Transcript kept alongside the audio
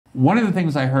one of the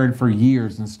things I heard for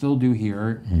years and still do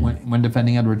hear when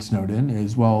defending Edward Snowden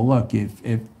is, well, look, if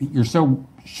you're so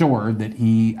sure that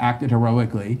he acted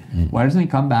heroically, why doesn't he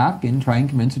come back and try and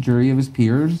convince a jury of his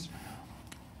peers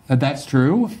that that's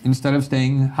true instead of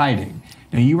staying hiding?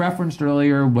 Now, you referenced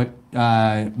earlier what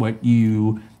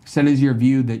you said is your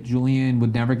view that Julian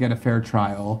would never get a fair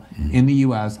trial in the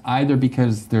U.S., either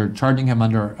because they're charging him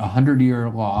under a 100-year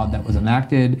law that was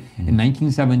enacted in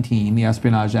 1917, the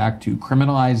Espionage Act, to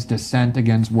criminalize dissent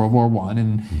against World War I,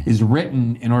 and is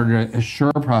written in order to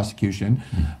assure prosecution,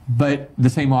 but the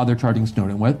same law they're charging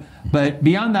Snowden with. But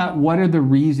beyond that, what are the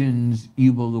reasons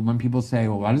you believe when people say,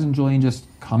 well, why doesn't Julian just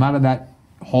come out of that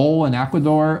hole in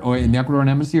Ecuador or in the Ecuadorian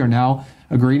embassy, or now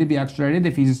agree to be extradited?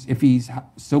 If he's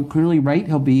so clearly right,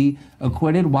 he'll be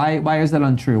acquitted. Why is that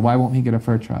untrue? Why won't he get a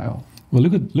fair trial? Well,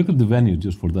 look at the venue,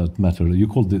 just for that matter. You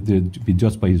called it to be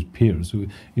judged by his peers. So,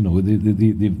 you know,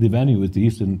 the venue is the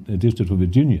Eastern District of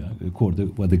Virginia court,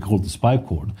 what they call the spy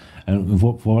court. And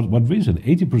for what reason?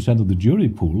 80% of the jury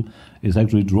pool is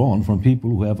actually drawn from people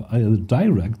who have either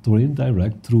direct or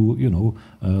indirect, through, you know,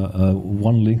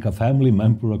 one link, a family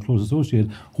member, a close associate,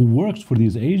 who works for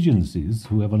these agencies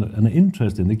who have an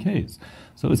interest in the case.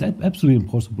 So it's absolutely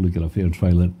impossible to get a fair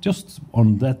trial just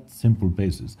on that simple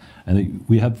basis. And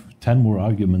we have 10 more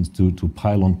arguments to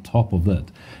pile on top of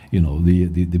that. You know,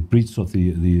 the breach of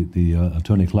the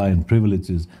attorney-client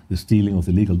privileges, the stealing of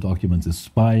the legal documents, the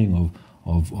spying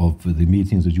of the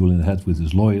meetings that Julian had with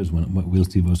his lawyers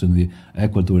whilst he was in the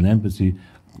Ecuadorian embassy,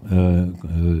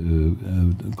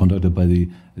 conducted by the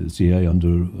CIA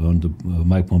under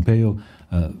Mike Pompeo,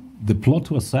 the plot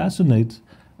to assassinate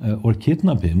or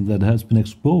kidnap him that has been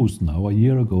exposed now a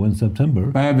year ago in September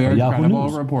by a very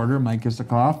credible reporter, Mike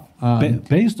Isikoff.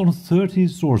 Based on 30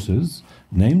 sources,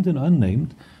 named and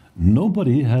unnamed,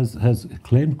 nobody has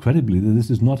claimed credibly that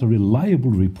this is not a reliable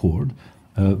report.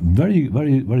 Very,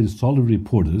 very, very solid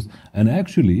reporters, and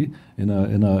actually, in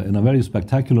a very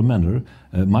spectacular manner,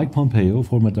 Mike Pompeo,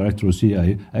 former director of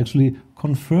CIA, actually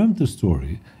confirmed the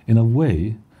story in a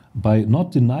way by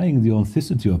not denying the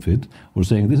authenticity of it or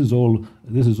saying this is all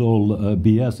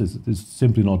BS, it's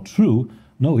simply not true.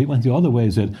 No, he went the other way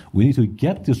and said we need to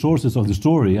get the sources of the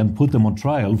story and put them on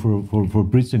trial for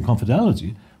breaching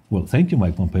confidentiality. Well, thank you,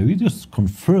 Mike Pompeo. You just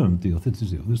confirmed the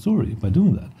authenticity of the story by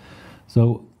doing that.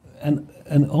 So, and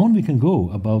on we can go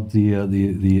about the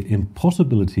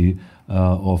impossibility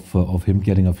of him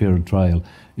getting a fair trial,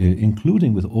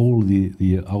 including with all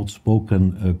the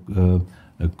outspoken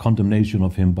condemnation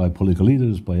of him by political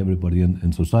leaders, by everybody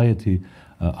in society.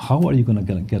 How are you going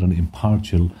to get an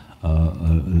impartial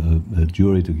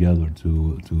jury together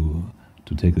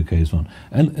to take the case on?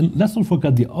 And let's not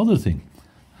forget the other thing.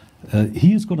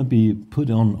 He is going to be put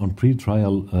on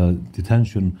pre-trial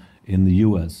detention in the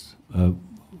U.S.,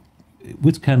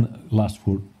 which can last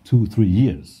for 2-3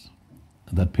 years,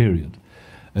 that period.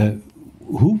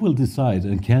 Who will decide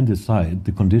and can decide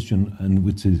the condition in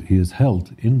which he is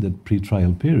held in that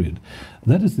pre-trial period?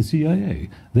 That is the CIA.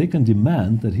 They can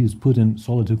demand that he is put in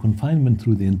solitary confinement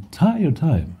through the entire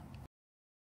time.